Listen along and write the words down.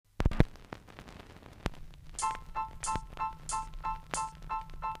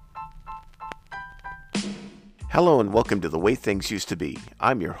Hello and welcome to The Way Things Used to Be.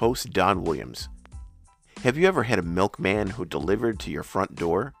 I'm your host, Don Williams. Have you ever had a milkman who delivered to your front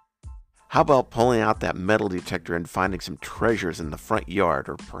door? How about pulling out that metal detector and finding some treasures in the front yard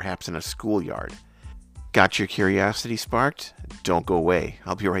or perhaps in a schoolyard? Got your curiosity sparked? Don't go away.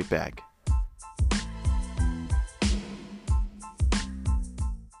 I'll be right back.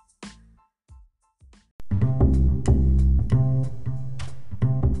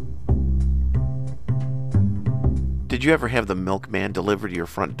 Did you ever have the milkman deliver to your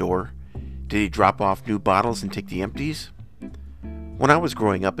front door? Did he drop off new bottles and take the empties? When I was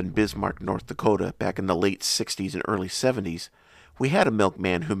growing up in Bismarck, North Dakota, back in the late 60s and early 70s, we had a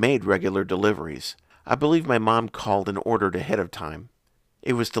milkman who made regular deliveries. I believe my mom called and ordered ahead of time.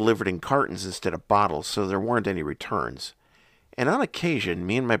 It was delivered in cartons instead of bottles, so there weren't any returns. And on occasion,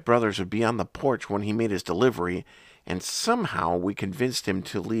 me and my brothers would be on the porch when he made his delivery, and somehow we convinced him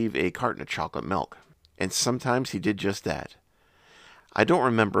to leave a carton of chocolate milk. And sometimes he did just that. I don't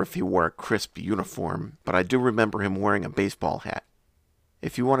remember if he wore a crisp uniform, but I do remember him wearing a baseball hat.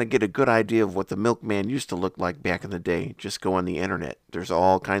 If you want to get a good idea of what the milkman used to look like back in the day, just go on the internet. There's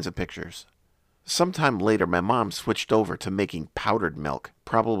all kinds of pictures. Sometime later, my mom switched over to making powdered milk,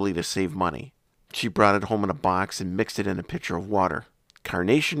 probably to save money. She brought it home in a box and mixed it in a pitcher of water.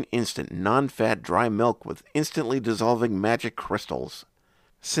 Carnation Instant non-fat dry milk with instantly dissolving magic crystals.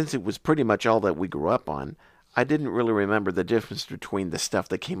 Since it was pretty much all that we grew up on, I didn't really remember the difference between the stuff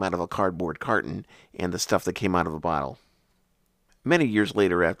that came out of a cardboard carton and the stuff that came out of a bottle. Many years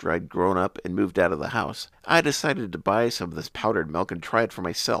later, after I'd grown up and moved out of the house, I decided to buy some of this powdered milk and try it for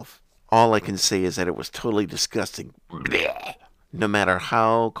myself. All I can say is that it was totally disgusting. Blech. No matter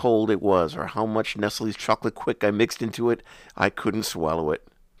how cold it was or how much Nestle's Chocolate Quick I mixed into it, I couldn't swallow it.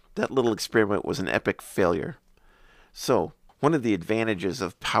 That little experiment was an epic failure. So, one of the advantages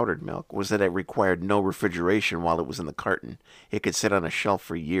of powdered milk was that it required no refrigeration while it was in the carton. It could sit on a shelf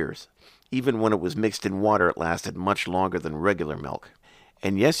for years. Even when it was mixed in water, it lasted much longer than regular milk.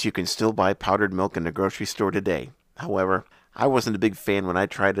 And yes, you can still buy powdered milk in the grocery store today. However, I wasn't a big fan when I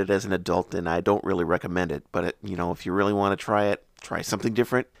tried it as an adult, and I don't really recommend it. But, if you really want to try it, try something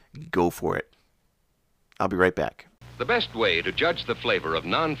different, go for it. I'll be right back. The best way to judge the flavor of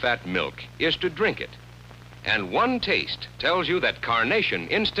non-fat milk is to drink it. And one taste tells you that Carnation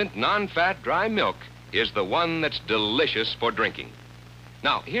Instant Non-Fat Dry Milk is the one that's delicious for drinking.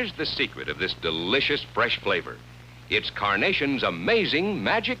 Now, here's the secret of this delicious fresh flavor. It's Carnation's amazing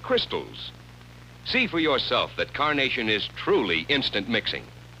magic crystals. See for yourself that Carnation is truly instant mixing.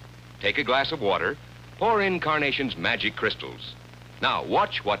 Take a glass of water, pour in Carnation's magic crystals. Now,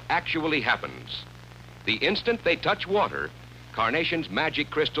 watch what actually happens. The instant they touch water, Carnation's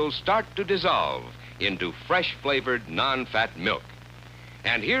magic crystals start to dissolve into fresh-flavored, non-fat milk.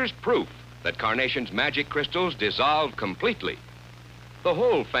 And here's proof that Carnation's magic crystals dissolve completely. The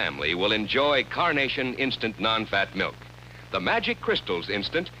whole family will enjoy Carnation Instant Non-Fat Milk, the magic crystals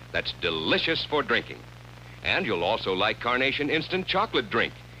instant that's delicious for drinking. And you'll also like Carnation Instant Chocolate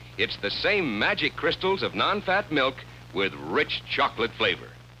Drink. It's the same magic crystals of non-fat milk with rich chocolate flavor.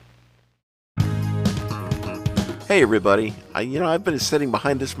 Hey everybody, I've been sitting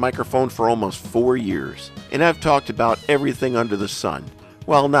behind this microphone for almost 4 years, and I've talked about everything under the sun.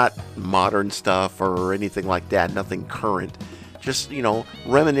 Well, not modern stuff or anything like that, nothing current. Just,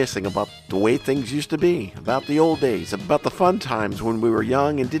 reminiscing about the way things used to be, about the old days, about the fun times when we were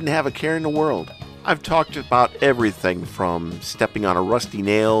young and didn't have a care in the world. I've talked about everything from stepping on a rusty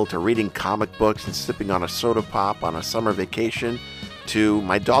nail to reading comic books and sipping on a soda pop on a summer vacation, to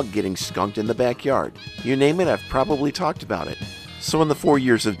my dog getting skunked in the backyard. You name it, I've probably talked about it. So in the 4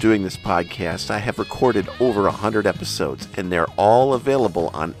 years of doing this podcast, I have recorded over 100 episodes, and they're all available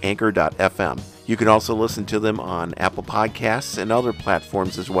on Anchor.fm. You can also listen to them on Apple Podcasts and other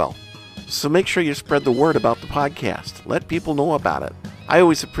platforms as well. So make sure you spread the word about the podcast. Let people know about it. I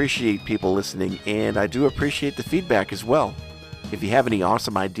always appreciate people listening, and I do appreciate the feedback as well. If you have any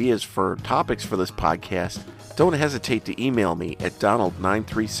awesome ideas for topics for this podcast, don't hesitate to email me at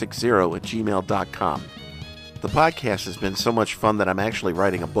donald9360@gmail.com. The podcast has been so much fun that I'm actually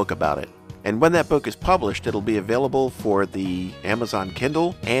writing a book about it. And when that book is published, it'll be available for the Amazon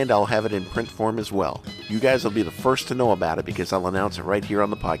Kindle, and I'll have it in print form as well. You guys will be the first to know about it because I'll announce it right here on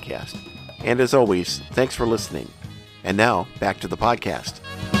the podcast. And as always, thanks for listening. And now, back to the podcast.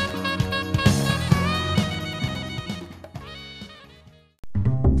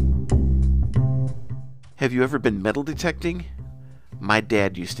 Have you ever been metal detecting? My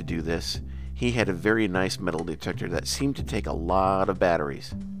dad used to do this. He had a very nice metal detector that seemed to take a lot of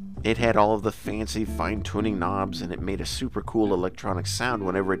batteries. It had all of the fancy fine-tuning knobs, and it made a super cool electronic sound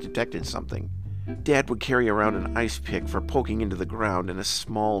whenever it detected something. Dad would carry around an ice pick for poking into the ground and a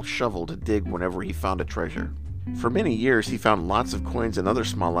small shovel to dig whenever he found a treasure. For many years, he found lots of coins and other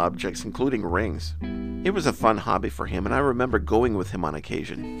small objects, including rings. It was a fun hobby for him, and I remember going with him on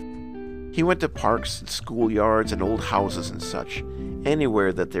occasion. He went to parks and schoolyards and old houses and such,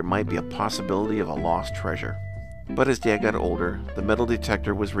 anywhere that there might be a possibility of a lost treasure. But as Dad got older, the metal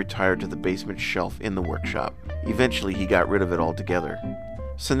detector was retired to the basement shelf in the workshop. Eventually, he got rid of it altogether.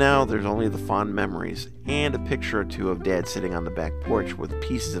 So now there's only the fond memories and a picture or two of Dad sitting on the back porch with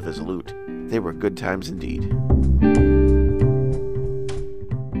pieces of his loot. They were good times indeed.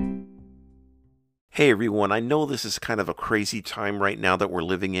 Hey everyone, I know this is kind of a crazy time right now that we're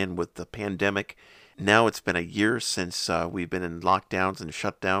living in with the pandemic. Now it's been a year since we've been in lockdowns and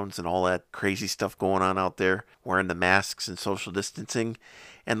shutdowns and all that crazy stuff going on out there, wearing the masks and social distancing.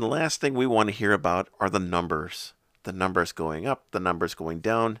 And the last thing we want to hear about are the numbers. The numbers going up, the numbers going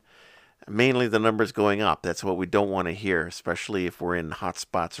down. Mainly the numbers going up. That's what we don't want to hear, especially if we're in hot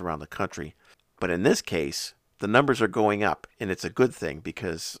spots around the country. But in this case, the numbers are going up, and it's a good thing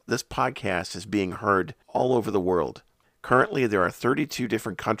because this podcast is being heard all over the world. Currently, there are 32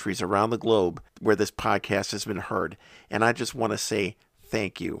 different countries around the globe where this podcast has been heard, and I just want to say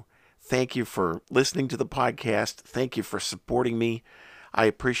thank you. Thank you for listening to the podcast. Thank you for supporting me. I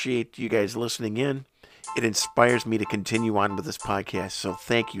appreciate you guys listening in. It inspires me to continue on with this podcast, so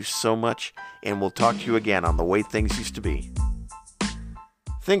thank you so much, and we'll talk to you again on The Way Things Used to Be.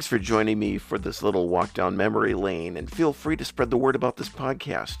 Thanks for joining me for this little walk down memory lane, and feel free to spread the word about this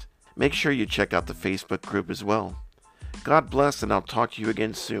podcast. Make sure you check out the Facebook group as well. God bless, and I'll talk to you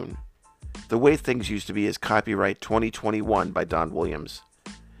again soon. The Way Things Used to Be is copyright 2021 by Don Williams.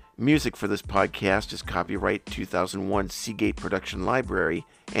 Music for this podcast is copyright 2001 Seagate Production Library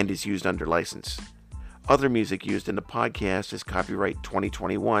and is used under license. Other music used in the podcast is copyright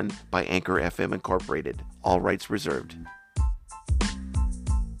 2021 by Anchor FM Incorporated. All rights reserved.